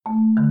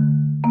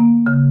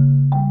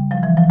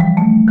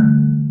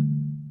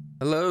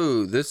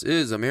This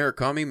is a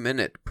Murakami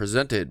Minute,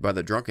 presented by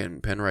the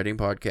Drunken Pen Writing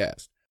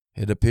Podcast.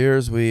 It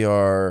appears we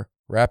are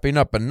wrapping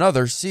up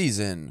another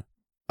season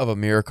of a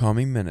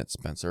Murakami Minute,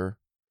 Spencer.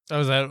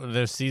 Oh, is that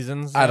their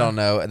seasons? I don't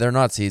know. They're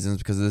not seasons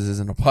because this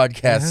isn't a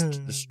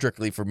podcast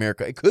strictly for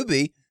Murakami. It could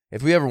be.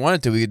 If we ever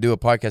wanted to, we could do a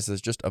podcast that's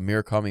just a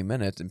Murakami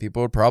Minute, and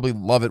people would probably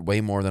love it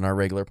way more than our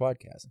regular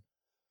podcast.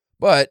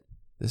 But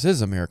this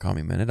is a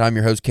Murakami Minute. I'm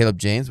your host, Caleb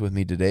James. With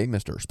me today,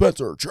 Mr.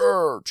 Spencer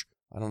Church.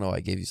 I don't know why I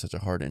gave you such a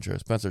hard intro.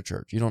 Spencer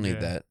Church. You don't need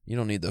that. You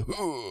don't need the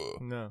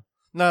No.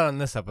 Not on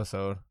this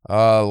episode.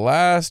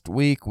 Last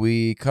week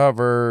we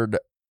covered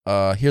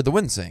Hear the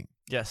Wind Sing.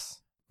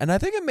 Yes. And I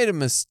think I made a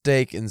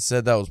mistake and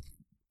said that was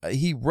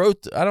he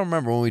wrote, I don't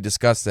remember when we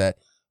discussed that.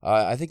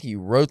 I think he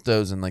wrote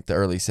those in like the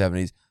early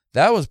 70s.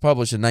 That was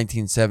published in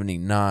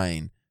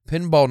 1979.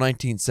 Pinball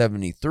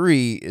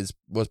 1973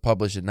 was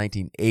published in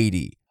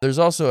 1980. There's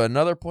also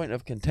another point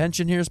of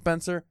contention here,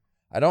 Spencer.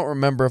 I don't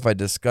remember if I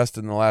discussed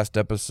in the last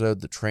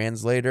episode the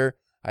translator.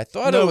 I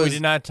thought it was... No, we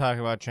did not talk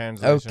about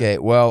translation. Okay,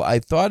 well, I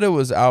thought it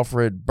was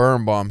Alfred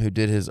Birnbaum who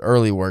did his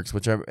early works,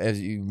 which,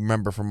 as you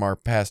remember from our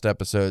past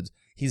episodes,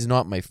 he's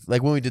not my...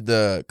 Like when we did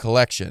the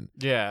collection,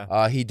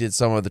 he did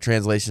some of the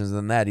translations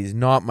in that. He's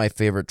not my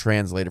favorite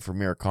translator for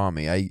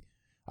Murakami.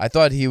 I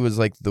thought he was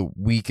like the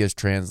weakest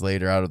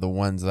translator out of the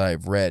ones that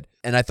I've read.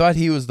 And I thought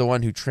he was the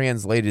one who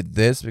translated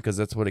this because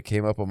that's what it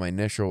came up on my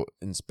initial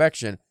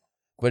inspection.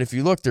 But if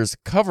you look, there's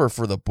a cover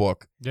for the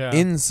book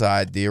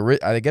inside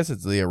I guess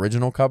it's the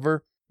original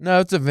cover. No,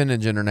 it's a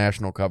Vintage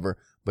International cover.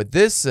 But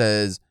this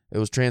says it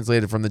was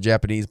translated from the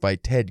Japanese by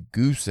Ted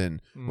Goosen,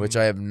 which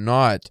I have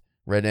not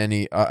read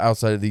any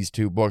outside of these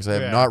two books. I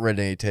have not read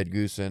any Ted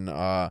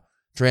Goosen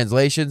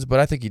translations, but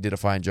I think he did a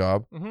fine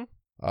job.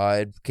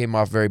 It came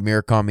off very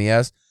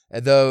Murakami-esque,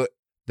 though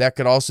that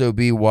could also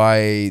be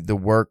why the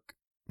work,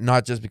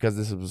 not just because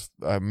this was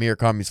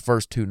Murakami's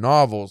first two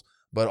novels,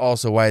 but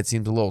also why it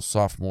seems a little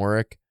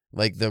sophomoric.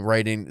 Like the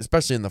writing,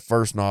 especially in the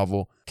first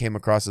novel, came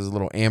across as a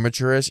little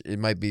amateurish. It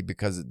might be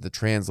because the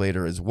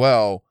translator as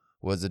well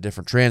was a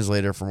different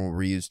translator from what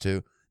we're used to.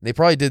 And they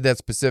probably did that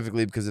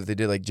specifically because if they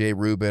did like Jay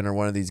Rubin or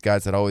one of these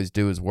guys that always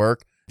do his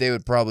work, they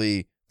would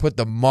probably put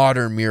the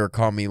modern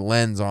Murakami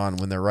lens on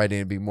when they're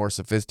writing and be more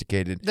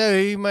sophisticated. No,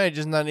 he might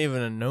just not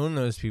even have known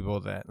those people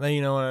that.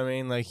 You know what I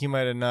mean? Like he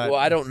might have not. Well,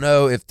 I don't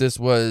know if this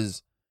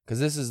was, because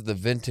this is the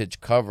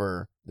vintage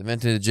cover, the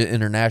Vintage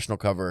International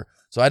cover.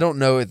 So I don't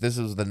know if this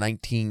was the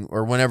 19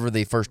 or whenever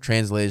they first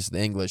translated to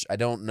the English. I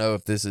don't know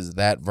if this is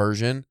that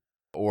version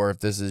or if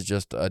this is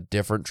just a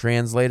different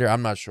translator.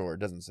 I'm not sure. It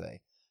doesn't say.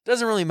 It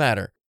doesn't really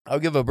matter. I'll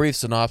give a brief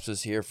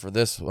synopsis here for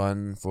this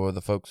one for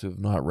the folks who've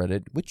not read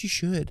it, which you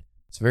should.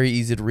 It's very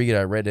easy to read.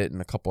 I read it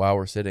in a couple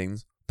hour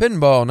sittings.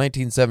 Pinball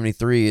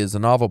 1973 is a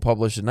novel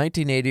published in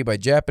 1980 by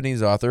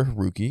Japanese author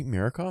Haruki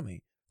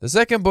Murakami. The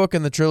second book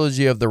in the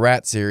trilogy of the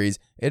Rat series,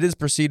 it is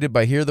preceded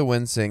by Hear the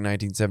Wind Sing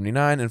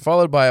 1979 and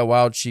followed by A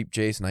Wild Sheep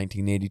Chase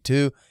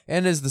 1982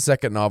 and is the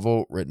second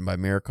novel written by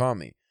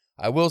Murakami.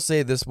 I will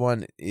say this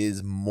one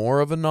is more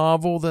of a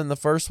novel than the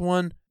first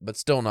one, but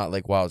still not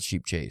like Wild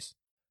Sheep Chase.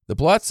 The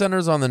plot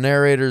centers on the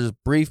narrator's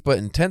brief but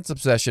intense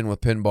obsession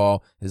with pinball,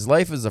 his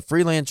life as a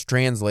freelance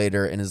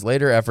translator, and his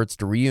later efforts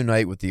to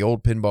reunite with the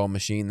old pinball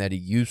machine that he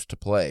used to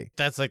play.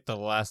 That's like the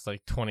last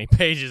 20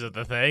 pages of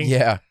the thing.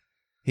 Yeah.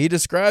 He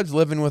describes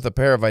living with a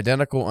pair of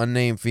identical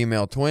unnamed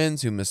female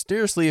twins who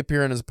mysteriously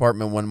appear in his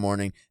apartment one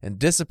morning and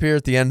disappear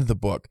at the end of the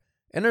book.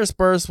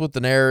 Interspersed with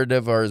the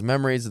narrative are his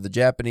memories of the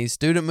Japanese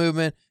student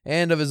movement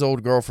and of his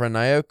old girlfriend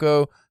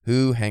Naoko,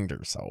 who hanged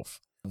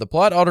herself. The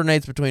plot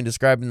alternates between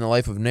describing the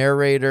life of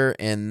narrator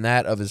and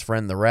that of his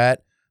friend the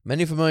Rat.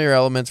 Many familiar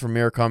elements from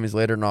Murakami's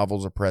later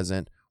novels are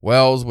present.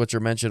 Wells, which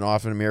are mentioned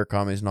often in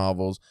Murakami's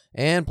novels,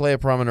 and play a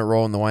prominent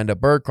role in the Wind Up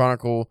Bird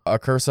Chronicle,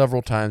 occur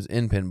several times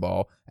in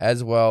Pinball,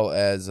 as well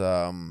as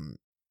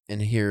in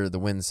Hear the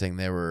Wind Sing.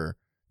 There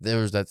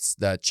was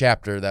that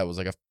chapter that was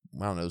like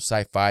a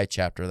sci-fi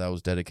chapter that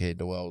was dedicated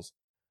to Wells.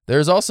 There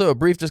is also a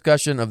brief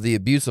discussion of the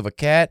abuse of a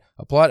cat,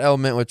 a plot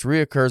element which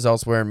reoccurs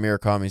elsewhere in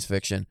Murakami's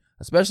fiction,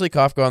 especially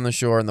Kafka on the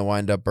Shore and the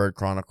Wind Up Bird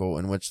Chronicle,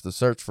 in which the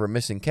search for a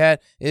missing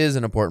cat is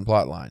an important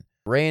plot line.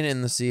 Rain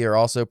and the sea are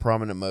also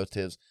prominent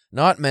motives.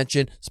 Not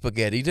mentioned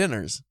spaghetti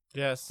dinners.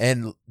 Yes.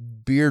 And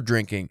beer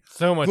drinking.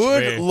 So much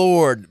beer. Good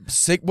Lord.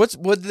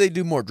 What do they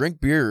do more?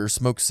 Drink beer or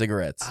smoke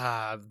cigarettes?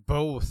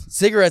 Both.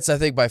 Cigarettes, I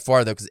think, by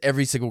far, though, because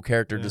every single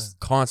character just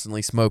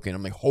constantly smoking.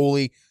 I'm like,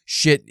 holy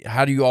shit,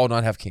 how do you all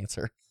not have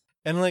cancer?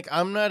 And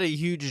I'm not a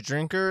huge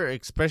drinker,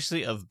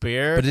 especially of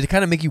beer. But did it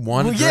kind of make you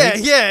want to drink?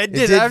 Yeah, it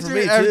did.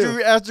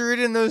 After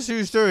reading those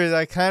two stories,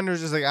 I kind of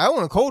was just like, I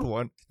want a cold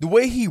one. The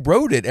way he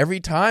wrote it every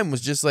time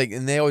was just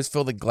and they always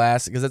fill the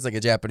glass, because that's like a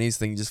Japanese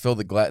thing, you just fill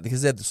the glass,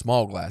 because they had the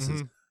small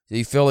glasses. So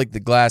you fill the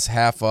glass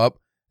half up,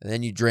 and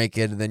then you drink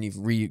it, and then you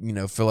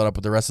fill it up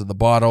with the rest of the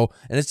bottle.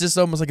 And it's just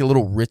almost like a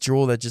little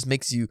ritual that just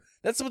makes you,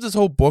 that's what this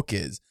whole book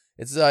is.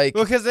 It's like,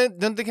 well, because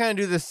don't they kind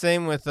of do the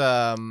same with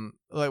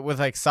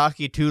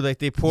sake too? Like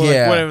they pour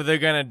whatever they're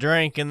gonna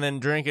drink and then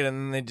drink it and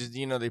then they just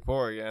they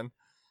pour again.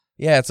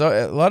 Yeah, it's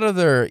a lot of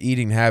their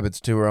eating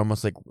habits too are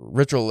almost like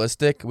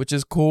ritualistic, which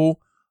is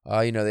cool.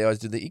 They always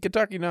do the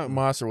ikataki no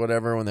mas or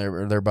whatever when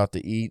they're about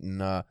to eat,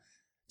 and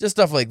just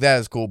stuff like that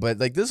is cool. But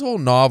like this whole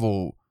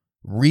novel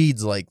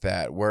reads like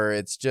that, where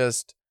it's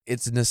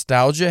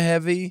nostalgia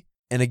heavy,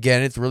 and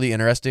again, it's really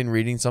interesting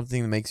reading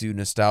something that makes you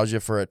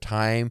nostalgia for a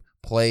time,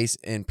 place,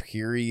 and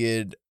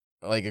period.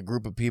 Like a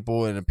group of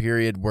people in a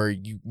period where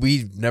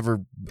we've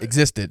never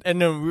existed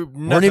and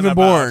weren't even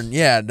born.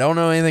 Yeah, don't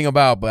know anything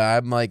about, but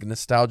I'm like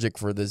nostalgic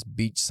for this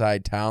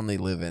beachside town they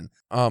live in.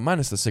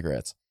 Minus the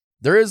cigarettes.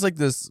 There is like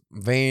this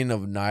vein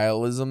of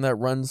nihilism that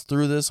runs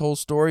through this whole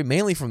story,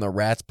 mainly from the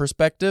rat's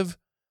perspective.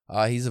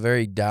 He's a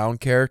very down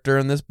character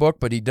in this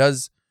book, but he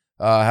does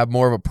have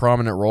more of a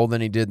prominent role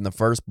than he did in the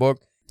first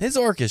book. His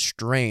arc is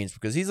strange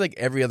because he's like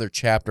every other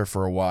chapter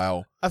for a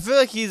while. I feel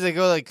like he's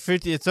like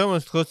 50. It's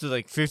almost close to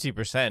like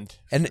 50%.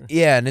 And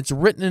yeah, and it's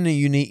written in a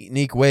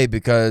unique way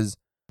because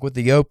with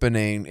the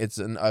opening,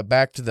 it's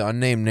back to the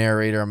unnamed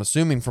narrator. I'm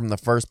assuming from the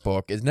first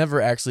book. It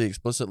never actually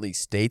explicitly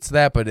states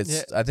that, but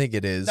I think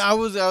it is. I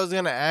was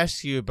gonna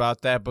ask you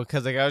about that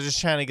because like I was just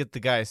trying to get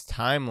the guy's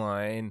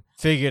timeline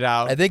figured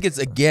out. I think it's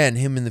again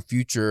him in the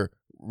future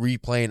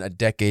replaying a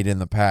decade in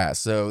the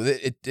past. So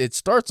it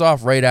starts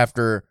off right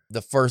after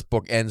the first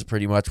book ends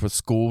pretty much with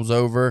school's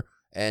over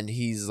and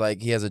he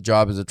has a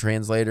job as a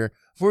translator.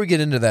 Before we get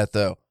into that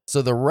though,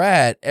 so the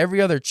rat, every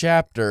other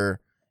chapter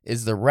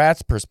is the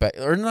rat's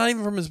perspective, or not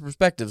even from his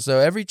perspective. So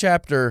every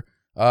chapter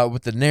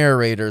with the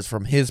narrators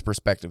from his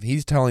perspective,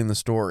 he's telling the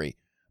story.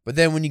 But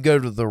then when you go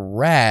to the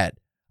rat,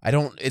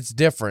 it's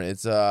different.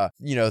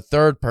 It's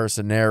third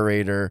person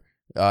narrator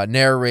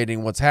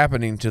narrating what's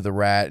happening to the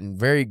rat in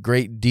very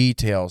great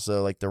detail.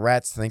 So like the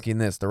rat's thinking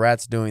this, the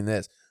rat's doing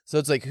this. So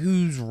it's like,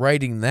 who's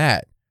writing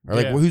that? Or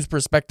like whose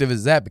perspective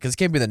is that? Because it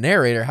can't be the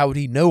narrator. How would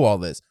he know all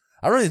this?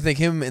 I don't even think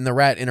him and the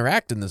rat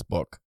interact in this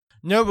book.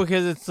 No,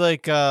 because it's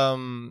like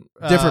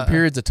different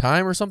periods of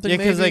time or something. Yeah,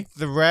 because like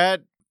the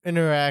rat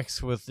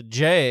interacts with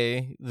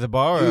Jay, the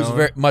bar owner. Who's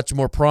very much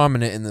more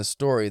prominent in this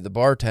story, the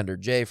bartender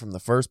Jay from the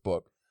first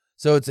book.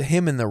 So it's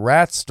him and the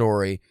rat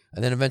story,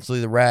 and then eventually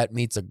the rat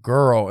meets a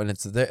girl, and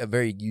it's a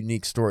very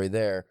unique story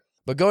there.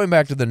 But going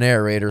back to the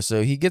narrator,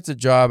 so he gets a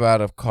job out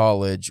of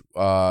college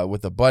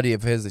with a buddy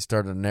of his. They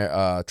started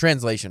a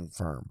translation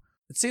firm.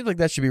 It seems like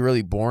that should be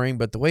really boring,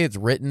 but the way it's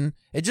written,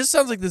 it just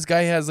sounds like this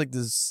guy has like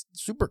this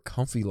super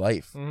comfy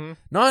life. Mm-hmm.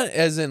 Not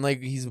as in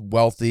like he's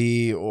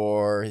wealthy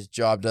or his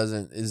job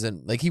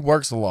isn't like he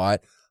works a lot,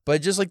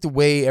 but just like the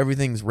way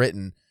everything's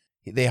written.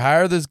 They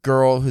hire this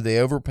girl who they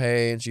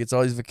overpay, and she gets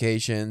all these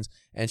vacations,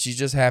 and she's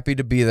just happy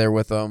to be there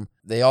with them.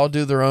 They all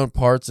do their own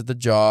parts at the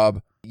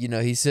job.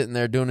 He's sitting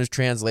there doing his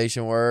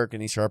translation work,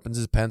 and he sharpens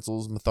his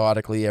pencils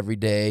methodically every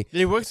day.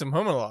 He works from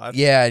home a lot.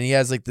 Yeah, and he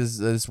has like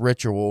this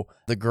ritual.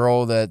 The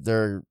girl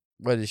that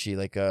what is she,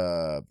 like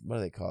what do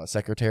they call it?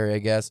 Secretary, I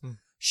guess.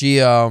 She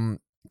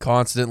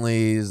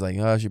constantly is like,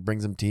 she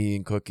brings him tea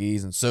and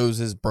cookies and sews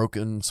his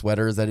broken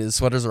sweaters. That his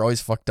sweaters are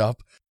always fucked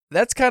up.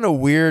 That's kind of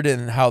weird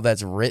in how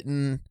that's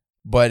written.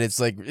 But it's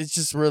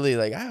just really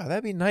like,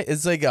 that'd be nice.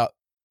 It's like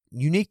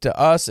unique to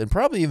us and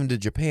probably even to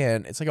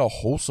Japan. It's like a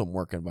wholesome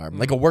work environment,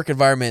 like a work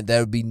environment that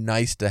would be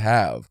nice to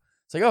have.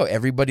 It's like,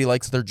 everybody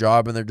likes their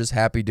job and they're just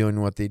happy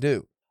doing what they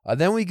do.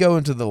 Then we go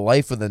into the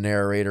life of the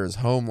narrator's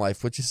home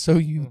life, which is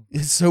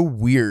it's so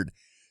weird.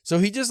 So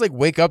he just like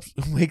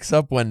wakes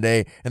up one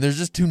day and there's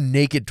just two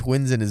naked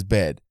twins in his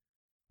bed.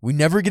 We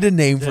never get a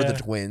name for the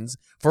twins.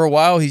 For a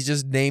while, he's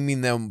just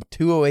naming them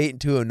 208 and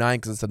 209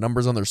 because it's the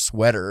numbers on their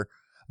sweater.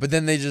 But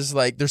then they just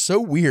they're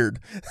so weird,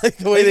 like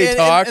the way they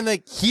talk. And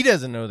like he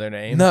doesn't know their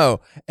name.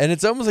 No. And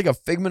it's almost like a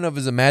figment of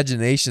his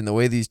imagination, the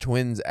way these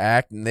twins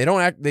act. And they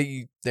don't act,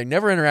 they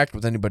never interact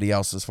with anybody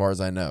else as far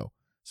as I know,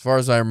 as far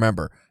as I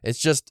remember. It's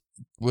just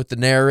with the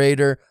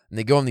narrator and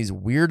they go on these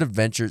weird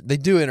adventures. They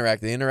do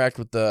interact. They interact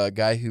with the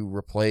guy who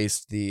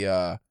replaced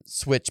the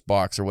switch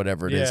box or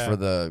whatever it is for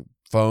the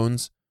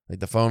phones, like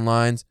the phone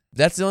lines.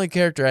 That's the only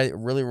character I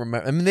really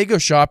remember. I mean, they go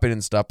shopping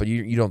and stuff, but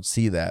you don't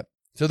see that.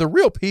 So they're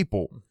real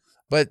people.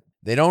 But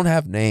they don't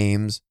have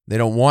names. They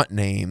don't want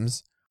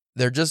names.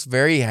 They're just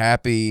very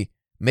happy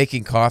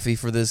making coffee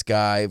for this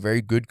guy.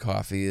 Very good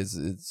coffee, as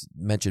it's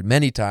mentioned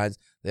many times.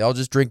 They all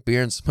just drink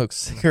beer and smoke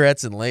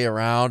cigarettes and lay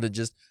around and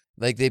just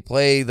like they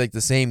play like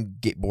the same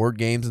board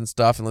games and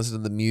stuff and listen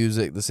to the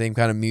music, the same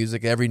kind of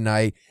music every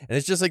night. And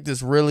it's just like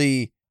this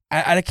really,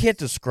 I can't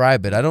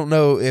describe it. I don't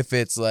know if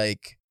it's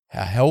like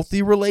a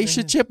healthy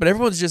relationship, but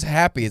everyone's just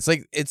happy. It's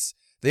like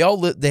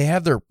they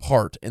have their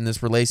part in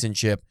this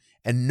relationship.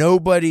 And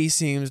nobody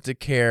seems to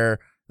care.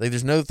 Like,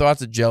 there's no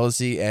thoughts of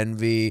jealousy,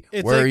 envy.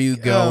 Where are you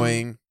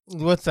going?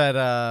 What's that?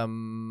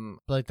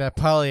 Like that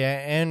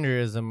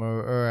polyandrism,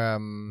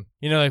 or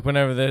like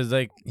whenever there's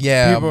like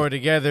people are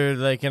together,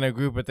 like in a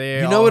group, but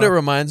they. You know what it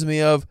reminds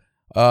me of?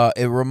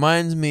 It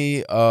reminds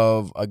me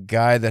of a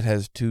guy that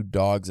has two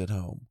dogs at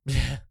home.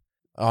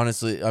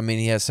 Honestly, I mean,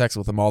 he has sex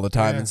with them all the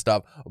time and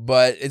stuff,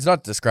 but it's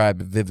not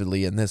described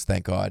vividly in this,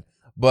 thank God.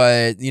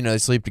 But, they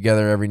sleep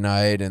together every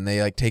night and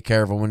they like take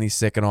care of him when he's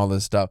sick and all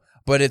this stuff.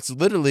 But it's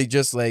literally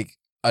just like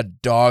a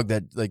dog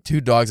that, like, 2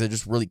 dogs that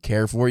just really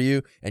care for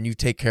you, and you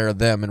take care of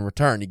them in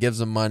return. He gives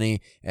them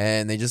money,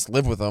 and they just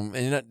live with them.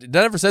 And it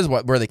never says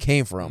where they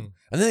came from.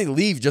 And then they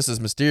leave just as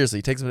mysteriously.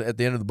 He takes them at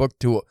the end of the book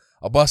to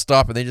a bus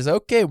stop, and they just,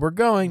 okay, we're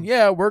going.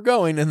 Yeah, we're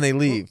going. And they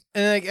leave.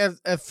 And like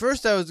at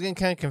first I was getting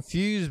kind of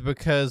confused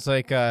because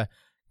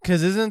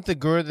because isn't the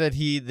girl that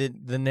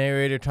the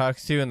narrator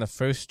talks to in the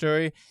first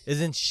story,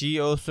 isn't she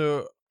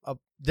also,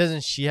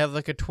 doesn't she have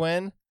like a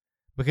twin?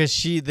 Because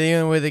the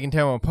only way they can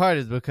tell them apart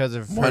is because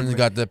of one's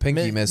got the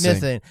pinky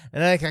missing.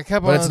 And like a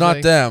couple, but it's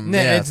not them. No,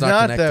 yeah, it's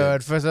not though.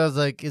 At first, I was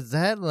like, "Is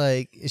that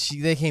like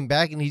they came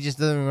back and he just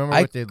doesn't remember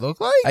what they look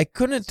like?" I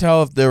couldn't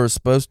tell if there was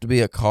supposed to be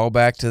a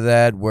callback to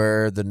that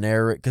where the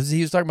narrator, because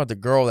he was talking about the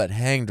girl that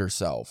hanged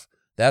herself.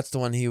 That's the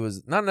one he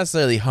was not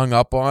necessarily hung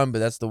up on, but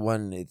that's the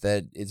one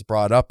that is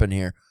brought up in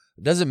here.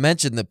 It doesn't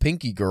mention the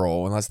pinky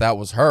girl unless that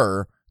was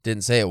her.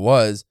 Didn't say it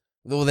was.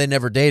 Well, they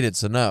never dated,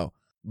 so no.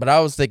 But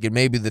I was thinking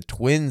maybe the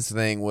twins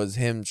thing was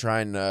him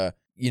trying to,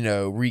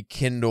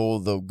 rekindle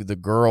the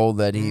girl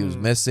that he was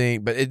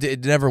missing. But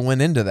it never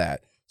went into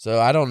that.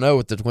 So I don't know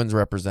what the twins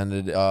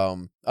represented,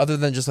 other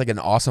than just like an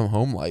awesome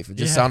home life. It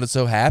just sounded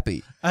so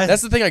happy.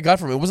 That's the thing I got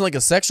from it. It wasn't like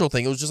a sexual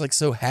thing. It was just like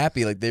so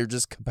happy. Like they were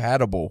just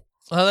compatible.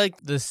 I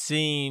like the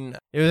scene.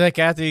 It was like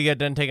after you got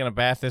done taking a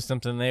bath or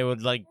something, they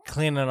would like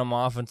cleaning him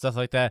off and stuff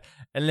like that,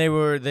 and they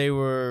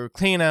were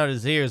cleaning out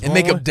his ears and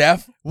make him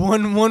deaf.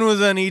 One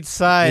was on each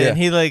side, and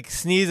he like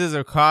sneezes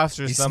or coughs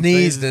or something. He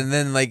sneezed, and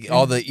then like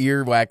all the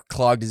earwax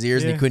clogged his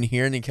ears, and he couldn't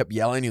hear, and he kept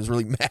yelling. He was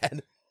really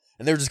mad,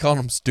 and they were just calling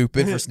him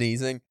stupid for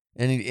sneezing.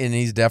 And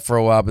he's deaf for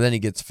a while, but then he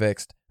gets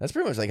fixed. That's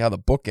pretty much like how the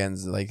book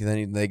ends. Like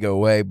then they go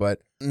away, and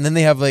then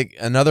they have like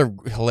another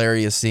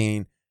hilarious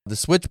scene. The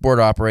switchboard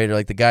operator,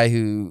 like the guy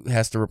who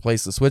has to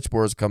replace the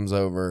switchboards, comes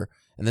over,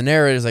 and the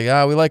narrator's like,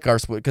 we like our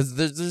switch, because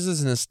there's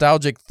this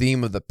nostalgic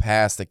theme of the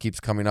past that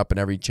keeps coming up in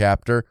every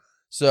chapter.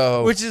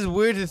 So, which is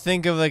weird to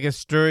think of, like a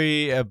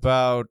story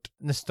about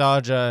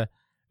nostalgia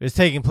is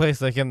taking place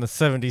like in the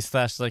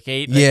 70s / like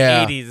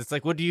 80s. It's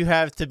like, what do you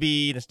have to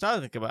be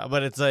nostalgic about?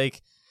 But it's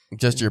like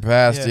just your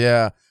past.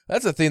 Yeah.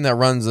 That's a theme that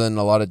runs in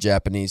a lot of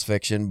Japanese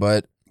fiction,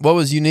 but what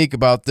was unique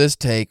about this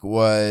take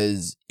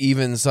was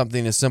even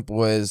something as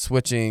simple as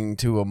switching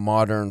to a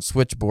modern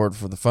switchboard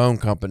for the phone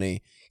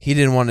company. He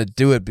didn't want to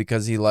do it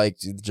because he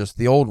liked just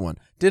the old one.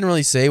 Didn't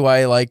really say why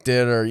he liked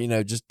it,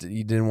 or, just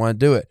he didn't want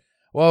to do it.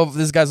 Well,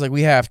 this guy's like,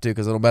 we have to,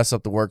 because it'll mess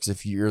up the works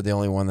if you're the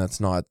only one that's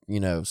not,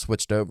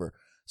 switched over.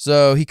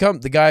 So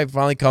the guy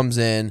finally comes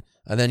in,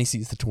 and then he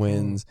sees the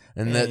twins,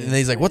 and then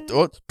he's like, what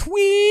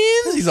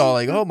twins? He's all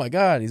like, oh my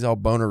God, he's all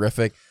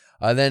bonerific.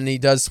 Then he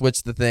does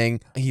switch the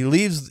thing. He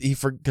leaves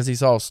because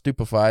he's all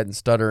stupefied and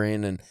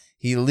stuttering, and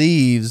he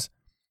leaves,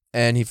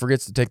 and he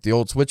forgets to take the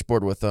old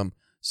switchboard with him.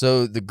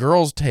 So the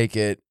girls take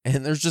it,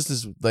 and there's just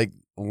this like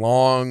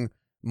long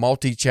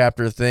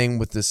multi-chapter thing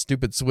with this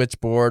stupid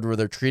switchboard where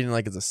they're treating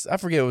like I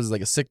forget, it was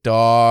like a sick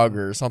dog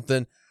or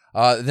something.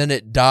 Then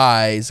it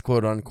dies,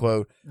 quote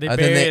unquote. They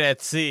bury it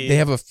at sea. They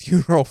have a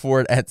funeral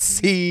for it at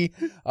sea.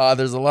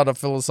 There's a lot of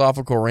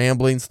philosophical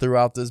ramblings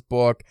throughout this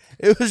book.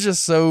 It was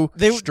just so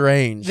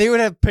strange. They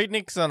would have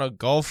picnics on a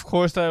golf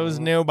course that was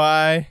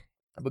nearby.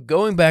 But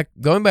going back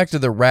to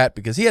the rat,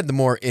 because he had the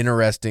more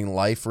interesting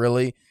life,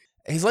 really.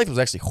 His life was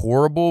actually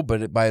horrible,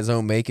 but by his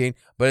own making.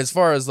 But as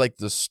far as like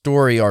the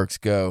story arcs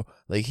go,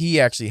 like he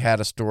actually had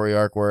a story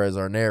arc, whereas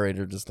our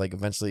narrator just like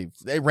eventually,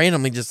 they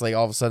randomly just like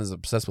all of a sudden is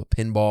obsessed with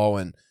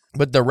pinball.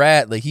 But the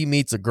rat, like he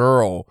meets a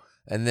girl,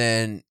 and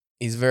then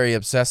he's very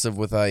obsessive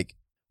with like,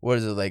 what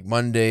is it, like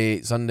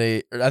Monday,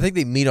 Sunday? I think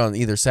they meet on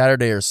either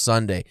Saturday or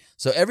Sunday.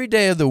 So every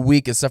day of the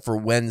week except for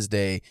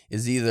Wednesday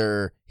is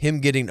either him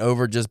getting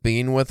over just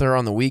being with her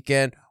on the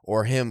weekend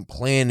or him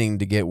planning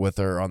to get with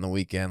her on the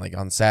weekend, like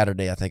on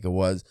Saturday, I think it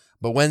was.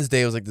 But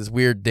Wednesday was like this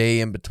weird day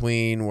in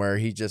between where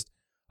he just,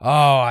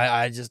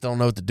 I just don't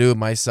know what to do with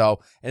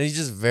myself. And he's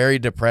just very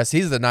depressed.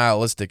 He's the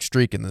nihilistic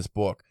streak in this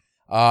book.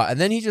 And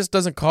then he just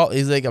doesn't call.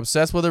 He's like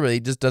obsessed with her, but he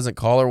just doesn't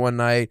call her one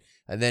night.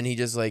 And then he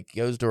just like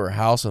goes to her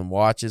house and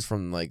watches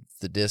from like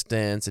the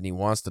distance, and he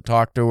wants to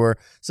talk to her.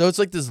 So it's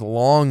like this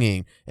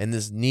longing and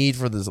this need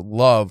for this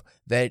love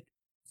that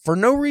for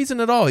no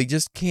reason at all, he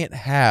just can't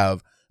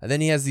have. And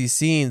then he has these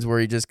scenes where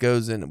he just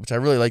goes in, which I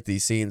really like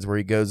these scenes where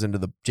he goes into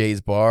the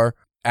Jay's bar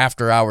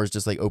after hours,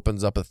 just like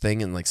opens up a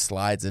thing and like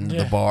slides into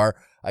the bar.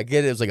 I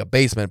get it. It was like a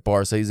basement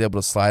bar, so he's able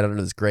to slide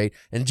under this grate.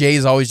 And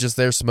Jay's always just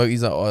there smoking.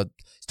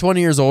 He's 20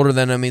 years older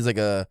than him. He's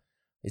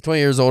 20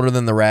 years older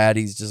than the rat.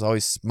 He's just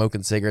always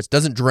smoking cigarettes.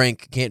 Doesn't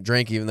drink. Can't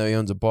drink even though he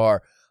owns a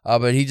bar.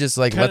 But he just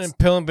like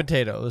peeling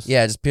potatoes.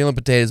 Yeah, just peeling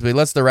potatoes. But he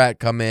lets the rat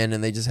come in,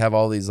 and they just have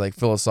all these like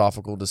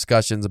philosophical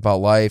discussions about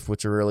life,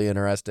 which are really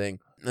interesting.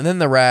 And then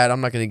the rat,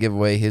 I'm not going to give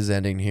away his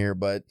ending here,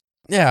 but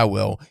yeah, I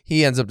will.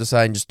 He ends up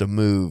deciding just to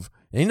move.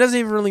 And he doesn't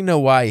even really know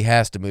why he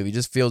has to move. He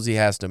just feels he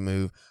has to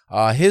move.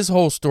 His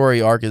whole story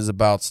arc is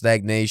about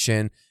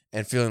stagnation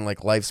and feeling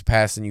like life's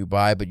passing you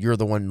by, but you're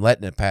the one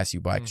letting it pass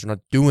you by because you're not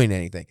doing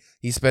anything.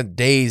 He spent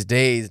days,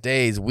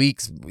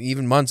 weeks,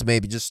 even months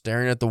maybe just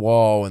staring at the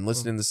wall and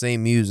listening to the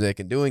same music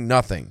and doing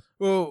nothing.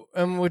 Well,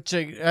 which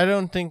I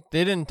don't think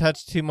they didn't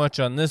touch too much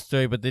on this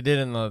story, but they did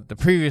in the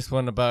previous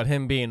one about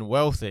him being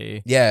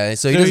wealthy. Yeah,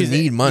 so he doesn't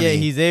need money. Yeah,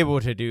 he's able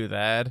to do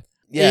that.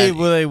 Yeah,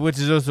 which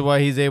is also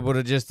why he's able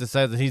to just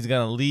decide that he's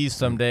going to leave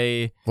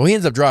someday. Well, he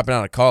ends up dropping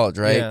out of college,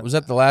 right? Yeah. Was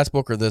that the last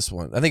book or this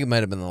one? I think it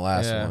might have been the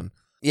last one.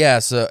 Yeah,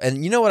 so,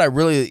 and you know what I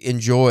really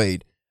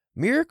enjoyed?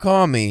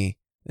 Murakami,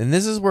 and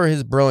this is where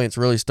his brilliance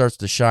really starts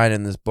to shine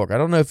in this book. I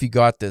don't know if you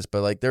got this,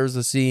 but like there's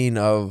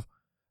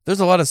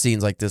a lot of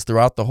scenes like this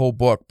throughout the whole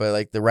book, but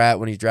like the rat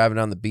when he's driving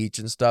down the beach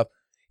and stuff,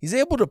 he's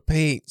able to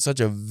paint such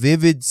a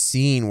vivid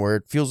scene where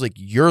it feels like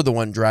you're the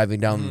one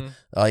driving down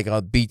like on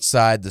the beach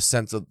side, the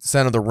scent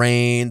of the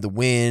rain, the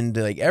wind,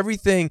 like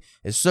everything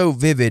is so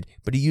vivid,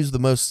 but he used the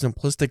most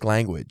simplistic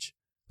language.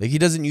 Like he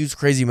doesn't use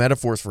crazy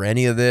metaphors for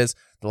any of this.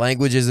 The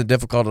language isn't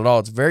difficult at all.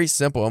 It's very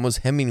simple, almost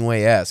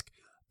Hemingway-esque,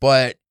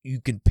 but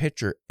you can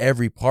picture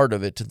every part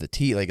of it to the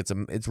T. Like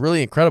it's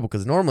really incredible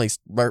because normally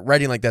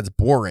writing like that's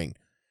boring,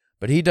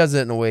 but he does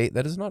it in a way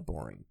that is not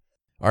boring.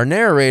 Our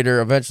narrator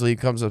eventually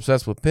becomes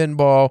obsessed with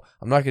pinball.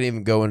 I'm not going to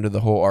even go into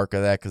the whole arc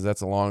of that because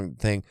that's a long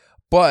thing.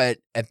 But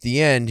at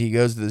the end, he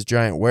goes to this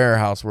giant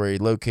warehouse where he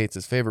locates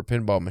his favorite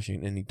pinball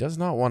machine, and he does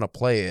not want to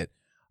play it.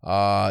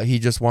 He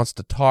just wants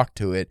to talk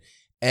to it.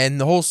 And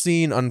the whole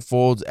scene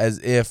unfolds as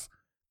if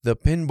the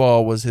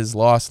pinball was his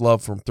lost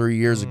love from 3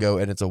 years ago,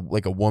 and it's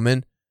like a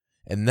woman.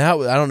 And that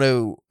I don't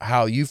know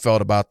how you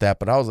felt about that,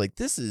 but I was like,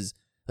 this is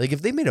like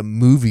if they made a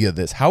movie of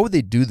this, how would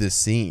they do this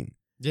scene?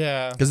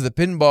 Yeah, because the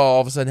pinball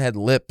all of a sudden had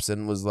lips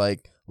and was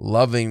like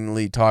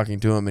lovingly talking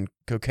to him and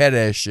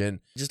coquettish and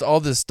just all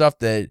this stuff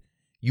that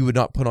you would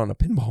not put on a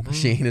pinball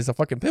machine. It's a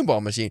fucking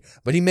pinball machine,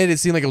 but he made it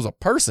seem like it was a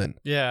person.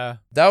 Yeah,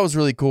 that was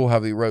really cool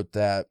how he wrote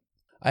that.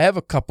 I have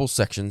a couple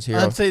sections here.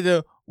 I'd say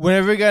though,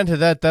 whenever we got into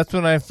that, that's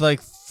when I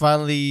like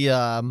finally,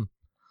 I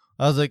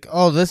was like,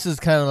 oh, this is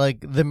kind of like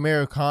the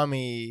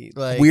Murakami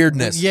like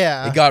weirdness.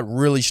 Yeah, it got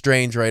really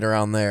strange right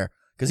around there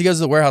because he goes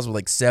to the warehouse with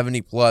like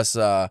 70 plus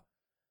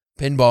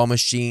pinball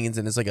machines,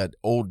 and it's like an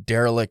old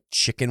derelict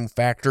chicken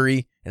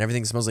factory, and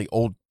everything smells like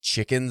old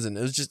chickens, and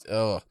it was just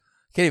can't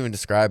even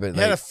describe it.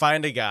 He had to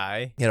find a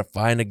guy.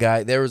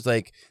 There was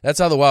like that's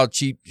how the wild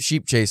sheep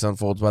chase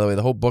unfolds. By the way,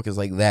 the whole book is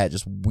like that,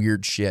 just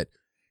weird shit.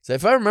 So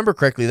if I remember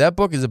correctly, that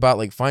book is about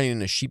like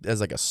finding a sheep that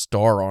has like a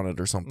star on it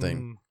or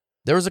something.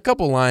 There was a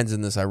couple lines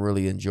in this I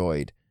really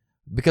enjoyed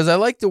because I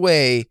like the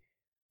way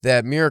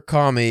that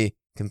Murakami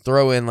can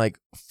throw in like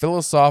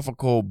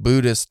philosophical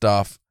Buddhist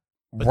stuff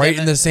right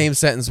in the same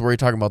sentence where he's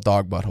talking about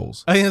dog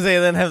buttholes. I was going to say,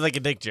 then have like a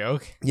dick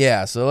joke.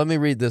 Yeah, so let me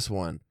read this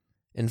one.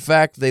 In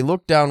fact, they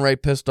looked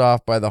downright pissed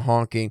off by the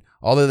honking,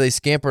 although they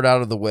scampered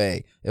out of the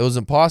way. It was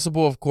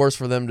impossible, of course,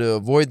 for them to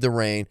avoid the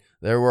rain.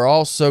 They were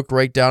all soaked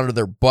right down to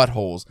their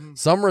buttholes.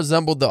 Some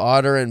resembled the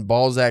otter in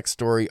Balzac's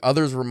story.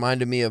 Others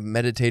reminded me of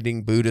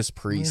meditating Buddhist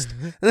priest.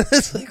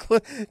 It's like,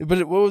 what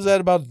was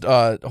that about?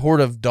 Horde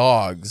of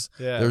dogs.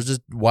 Yeah. There was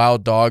just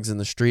wild dogs in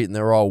the street, and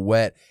they were all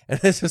wet. And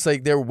it's just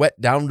like they're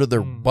wet down to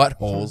their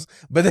buttholes.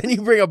 But then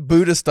you bring up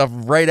Buddhist stuff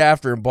right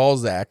after in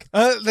Balzac.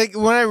 Like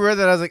when I read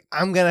that, I was like,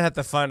 I'm gonna have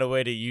to find a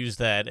way to use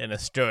that in a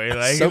story.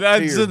 Like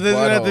there's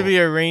gonna have to be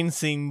a rain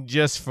scene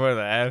just for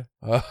that.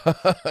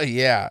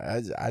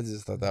 Yeah, I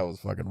just thought that was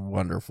fucking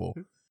wonderful.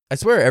 I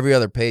swear every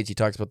other page he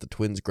talks about the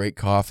twins' great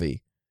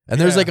coffee. And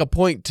there's like a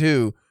point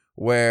too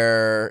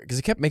where, because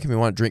it kept making me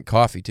want to drink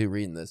coffee too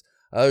reading this.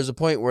 There's a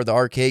point where the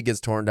arcade gets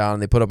torn down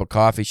and they put up a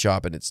coffee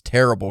shop and it's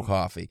terrible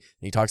coffee.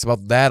 And he talks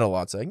about that a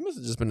lot. So he must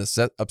have just been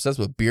obsessed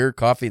with beer,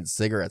 coffee, and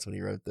cigarettes when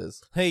he wrote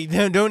this. Hey,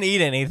 don't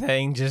eat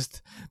anything,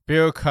 just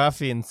beer,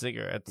 coffee, and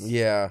cigarettes.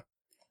 Yeah.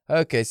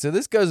 Okay, so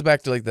this goes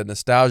back to like the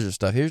nostalgia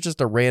stuff. Here's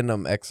just a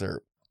random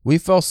excerpt. We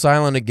fell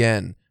silent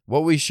again.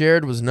 What we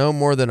shared was no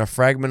more than a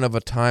fragment of a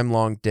time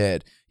long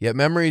dead, yet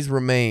memories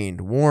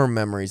remained, warm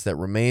memories that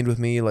remained with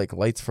me like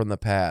lights from the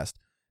past.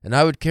 And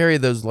I would carry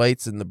those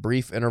lights in the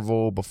brief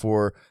interval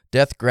before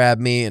death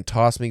grabbed me and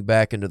tossed me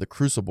back into the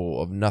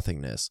crucible of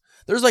nothingness.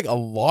 There's like a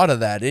lot of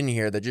that in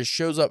here that just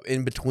shows up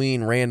in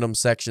between random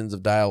sections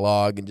of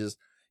dialogue and just,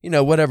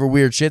 whatever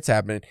weird shit's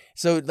happening.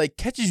 So it like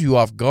catches you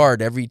off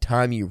guard every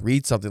time you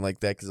read something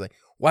like that because like,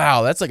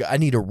 wow, that's like, I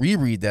need to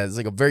reread that. It's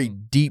like a very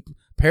deep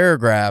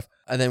paragraph,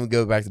 and then we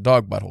go back to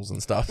dog buttholes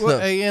and stuff.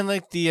 Well, and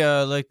like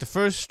the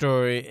first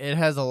story, it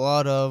has a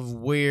lot of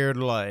weird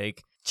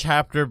like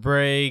chapter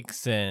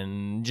breaks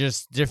and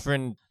just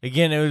different.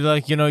 Again, it was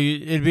like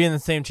it'd be in the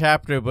same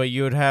chapter, but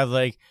you would have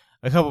like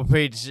a couple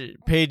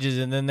pages,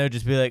 and then there'd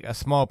just be like a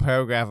small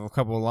paragraph of a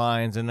couple of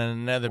lines, and then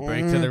another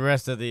break to the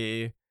rest of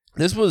the.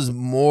 This was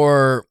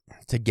more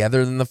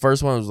together than the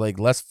first one. It was like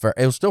less.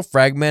 It was still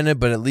fragmented,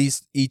 but at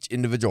least each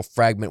individual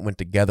fragment went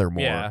together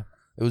more. Yeah.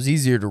 It was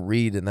easier to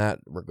read in that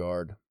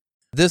regard.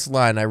 This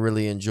line I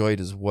really enjoyed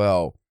as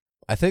well.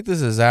 I think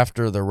this is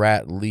after the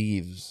rat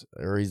leaves,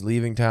 or he's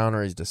leaving town,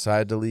 or he's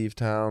decided to leave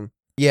town.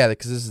 Yeah,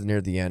 because this is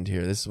near the end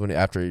here. This is when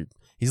after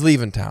he's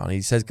leaving town.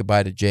 He says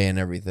goodbye to Jay and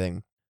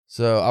everything.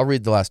 So I'll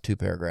read the last 2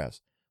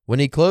 paragraphs. When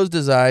he closed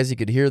his eyes, he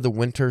could hear the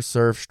winter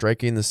surf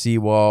striking the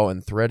seawall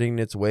and threading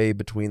its way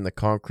between the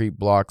concrete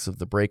blocks of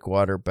the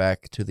breakwater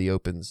back to the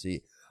open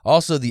sea.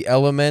 Also, the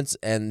elements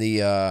and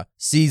the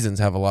seasons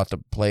have a lot to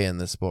play in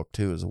this book,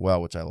 too, as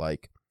well, which I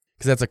like.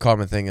 Because that's a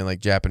common thing in like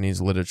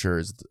Japanese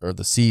literature, or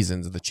the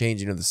seasons, the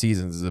changing of the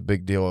seasons is a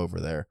big deal over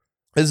there.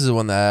 This is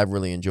one that I've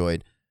really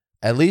enjoyed.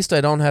 At least I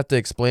don't have to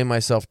explain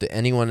myself to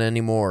anyone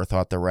anymore,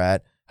 thought the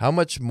rat. How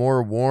much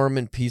more warm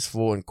and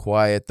peaceful and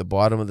quiet the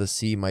bottom of the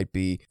sea might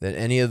be than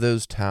any of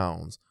those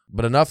towns.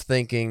 But enough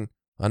thinking,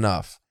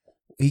 enough.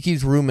 He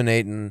keeps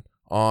ruminating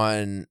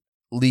on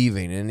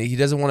leaving, and he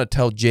doesn't want to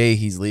tell Jay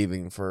he's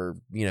leaving for,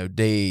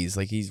 days.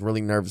 Like, he's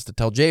really nervous to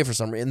tell Jay for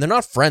some reason. And they're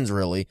not friends,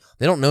 really.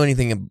 They don't know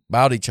anything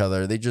about each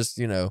other. They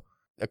just,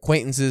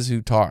 acquaintances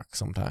who talk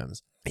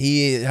sometimes.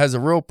 He has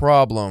a real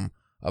problem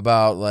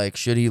about, like,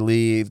 should he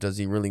leave? Does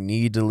he really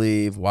need to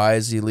leave? Why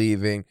is he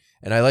leaving?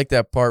 And I like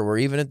that part where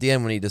even at the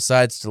end when he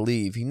decides to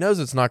leave, he knows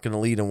it's not going to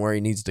lead him where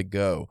he needs to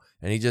go.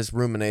 And he just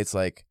ruminates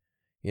like,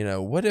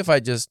 what if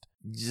I just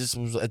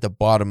was at the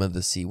bottom of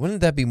the sea?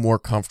 Wouldn't that be more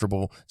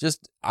comfortable?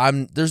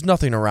 There's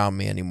nothing around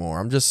me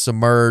anymore. I'm just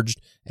submerged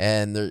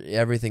and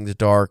everything's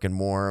dark and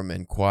warm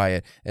and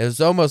quiet. And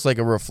it's almost like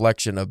a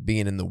reflection of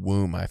being in the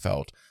womb, I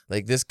felt.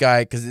 Like this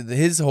guy, because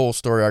his whole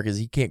story arc is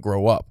he can't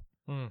grow up.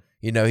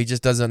 He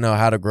just doesn't know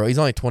how to grow. He's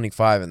only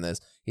 25 in this.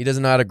 He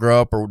doesn't know how to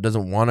grow up or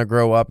doesn't want to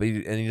grow up,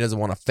 and he doesn't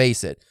want to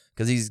face it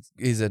because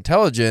his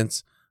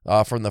intelligence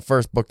from the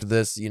first book to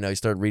this, he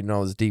started reading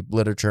all this deep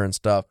literature and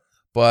stuff,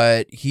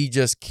 but he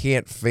just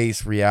can't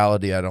face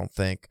reality, I don't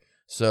think.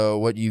 So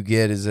what you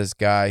get is this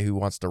guy who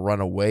wants to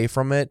run away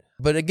from it.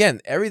 But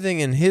again, everything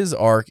in his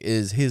arc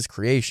is his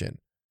creation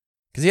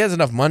because he has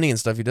enough money and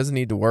stuff. He doesn't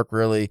need to work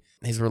really.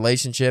 His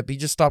relationship, he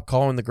just stopped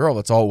calling the girl.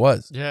 That's all it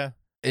was. Yeah.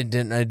 I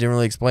didn't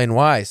really explain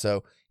why.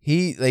 So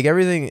he, like,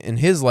 everything in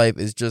his life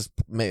is just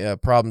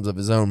problems of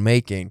his own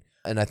making.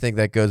 And I think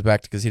that goes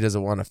back to because he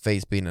doesn't want to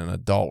face being an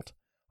adult.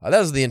 That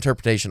was the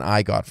interpretation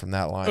I got from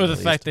that line. Or the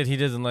fact that he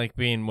doesn't like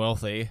being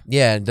wealthy.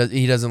 Yeah, and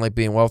he doesn't like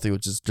being wealthy,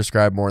 which is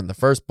described more in the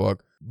first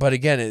book. But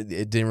again, it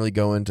didn't really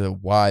go into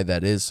why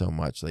that is so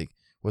much, like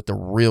what the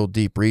real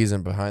deep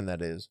reason behind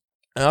that is.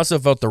 I also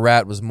felt the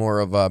rat was more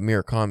of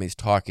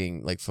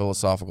Murakami's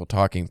philosophical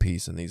talking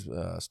piece in these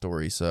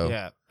stories. So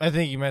yeah, I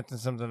think you mentioned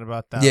something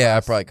about that. Yeah,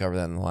 I probably covered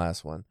that in the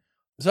last one.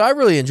 So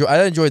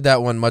I enjoyed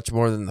that one much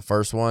more than the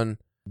first one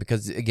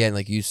because, again,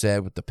 like you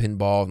said, with the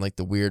pinball and like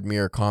the weird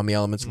Murakami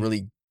elements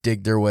really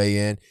dig their way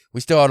in.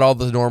 We still had all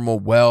the normal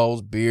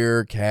wells,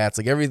 beer, cats,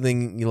 like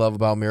everything you love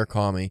about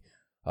Murakami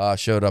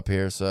showed up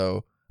here.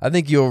 So I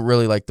think you'll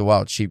really like The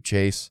Wild Sheep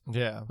Chase.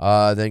 Yeah.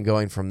 Then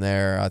going from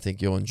there, I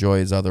think you'll enjoy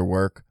his other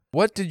work.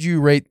 What did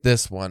you rate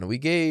this one?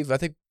 I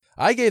think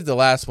I gave the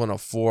last one a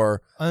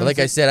 4. But like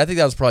I said, I think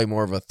that was probably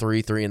more of a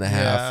 3.5.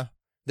 Yeah.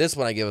 This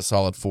one I give a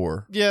solid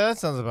 4. Yeah, that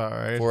sounds about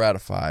right. 4 out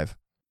of 5.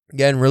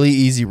 Again, really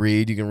easy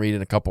read. You can read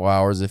in a couple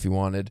hours if you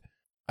wanted.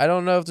 I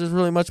don't know if there's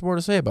really much more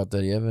to say about that.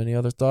 Do you have any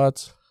other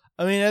thoughts?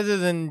 I mean, other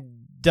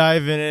than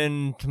diving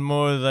into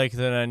more like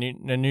the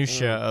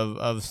minutia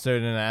of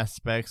certain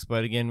aspects,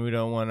 but again, we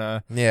don't want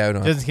to. Yeah, we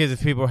don't. Just in case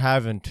if people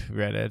haven't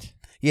read it.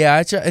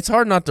 Yeah, it's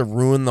hard not to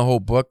ruin the whole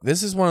book.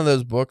 This is one of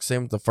those books,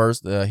 same with the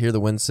first, Hear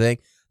the Wind Sing,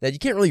 that you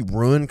can't really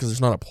ruin because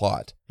there's not a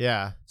plot.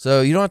 Yeah.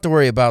 So you don't have to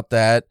worry about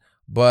that,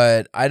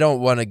 but I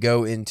don't want to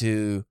go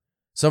into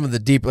some of the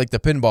deep, like the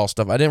pinball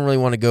stuff. I didn't really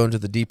want to go into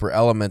the deeper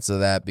elements of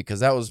that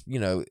because that was,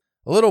 a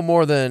little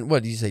more than,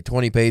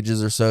 20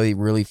 pages or so. He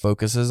really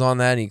focuses on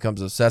that and he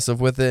becomes obsessive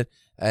with it,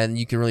 and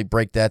you can really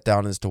break that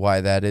down as to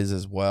why that is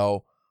as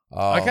well.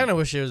 I kind of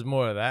wish there was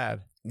more of that.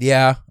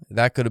 Yeah,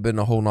 that could have been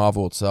a whole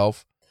novel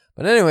itself.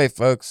 But anyway,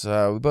 folks,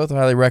 we both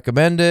highly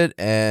recommend it,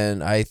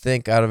 and I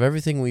think out of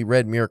everything we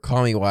read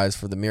Murakami-wise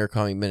for the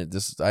Murakami Minute,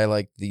 I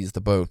like these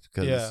the both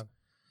because,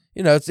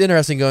 it's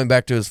interesting going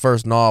back to his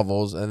first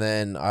novels, and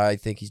then I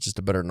think he's just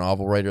a better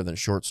novel writer than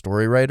short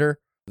story writer,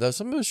 though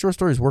some of his short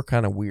stories were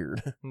kind of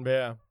weird.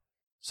 Yeah.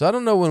 So I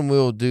don't know when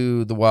we'll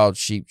do The Wild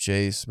Sheep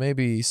Chase,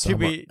 maybe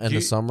end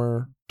of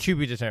summer. To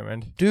be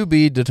determined. To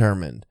be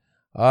determined.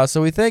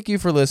 So we thank you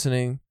for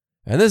listening,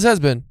 and this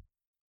has been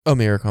a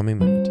Murakami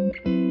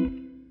Minute.